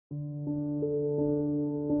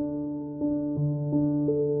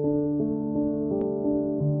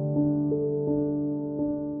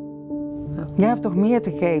Je hebt toch meer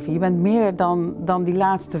te geven. Je bent meer dan die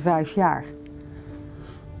laatste 5 jaar.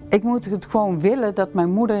 Ik moet het gewoon willen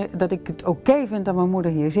dat ik het oké vind dat mijn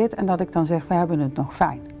moeder hier zit en dat ik dan zeg, we hebben het nog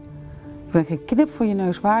fijn. Ik ben geen knip voor je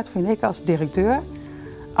neus waard, vind ik als directeur.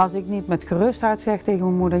 Als ik niet met gerust hart zeg tegen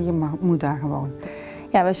mijn moeder, je moet daar gewoon.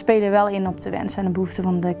 Ja, wij spelen wel in op de wensen en de behoeften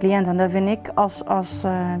van de cliënt. En dat vind ik als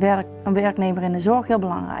een werknemer in de zorg heel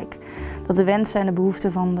belangrijk. Dat de wensen en de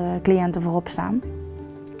behoeften van de cliënten voorop staan.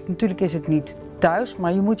 Natuurlijk is het niet thuis,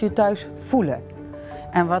 maar je moet je thuis voelen.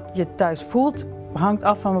 En wat je thuis voelt, hangt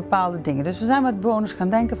af van bepaalde dingen. Dus we zijn met bewoners gaan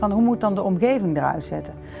denken van hoe moet dan de omgeving eruit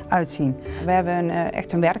uitzien. We hebben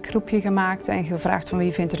echt een werkgroepje gemaakt en gevraagd van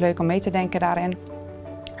wie vindt het leuk om mee te denken daarin.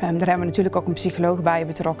 Daar hebben we natuurlijk ook een psycholoog bij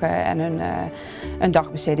betrokken en een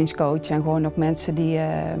dagbestedingscoach en gewoon ook mensen die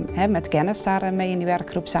met kennis daar mee in die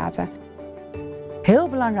werkgroep zaten. Heel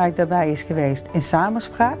belangrijk daarbij is geweest in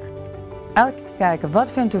samenspraak. Elke keer kijken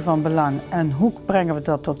wat vindt u van belang en hoe brengen we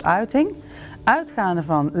dat tot uiting. Uitgaande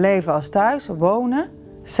van leven als thuis, wonen,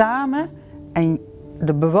 samen en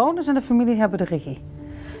de bewoners en de familie hebben de regie.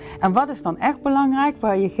 En wat is dan echt belangrijk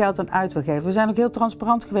waar je geld aan uit wil geven? We zijn ook heel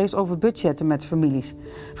transparant geweest over budgetten met families.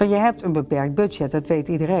 Van je hebt een beperkt budget, dat weet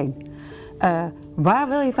iedereen. Waar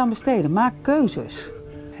wil je het aan besteden? Maak keuzes.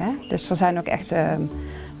 Dus er zijn ook echt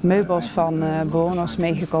meubels van bewoners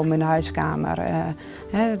meegekomen in de huiskamer.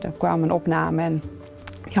 Er kwam een opname en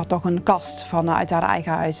die had toch een kast uit haar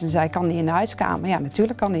eigen huis en zei, kan die in de huiskamer? Ja,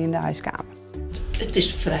 natuurlijk kan die in de huiskamer. Het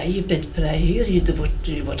is vrij, je bent vrij hier, er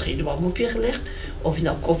wordt geen dwang op je gelegd. Of je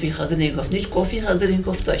nou koffie gaat drinken of niet koffie gaat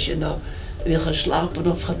drinken, of als je nou wil gaan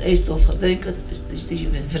slapen of gaan eten of gaan drinken. Dus je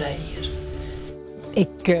bent vrij hier.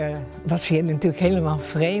 Ik was hier natuurlijk helemaal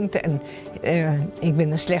vreemd en ik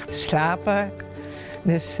ben een slechte slaper.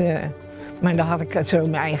 Dus, maar daar had ik zo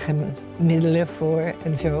mijn eigen middelen voor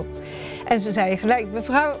en zo. En ze zei gelijk,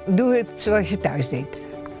 mevrouw, doe het zoals je thuis deed.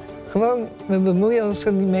 Gewoon, we bemoeien ons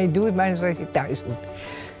er niet mee, doe het maar zoals je thuis doet.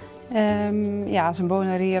 Ja, als een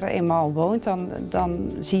bewoner hier eenmaal woont,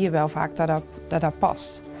 dan zie je wel vaak dat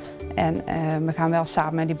past. En we gaan wel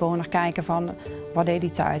samen met die bewoner kijken van wat deed hij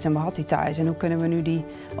thuis en wat had hij thuis. En hoe kunnen we nu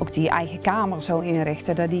ook die eigen kamer zo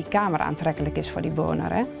inrichten dat die kamer aantrekkelijk is voor die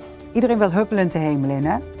bewoner. Hè? Iedereen wil huppelend de hemel in,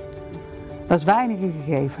 hè? Dat is weinig een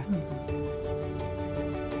gegeven.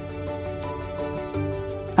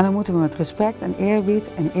 En daar moeten we met respect en eerbied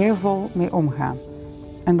en eervol mee omgaan.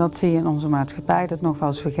 En dat zie je in onze maatschappij, dat nog wel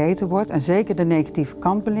eens vergeten wordt en zeker de negatieve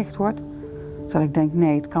kant belicht wordt. Dat ik denk,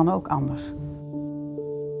 nee, het kan ook anders.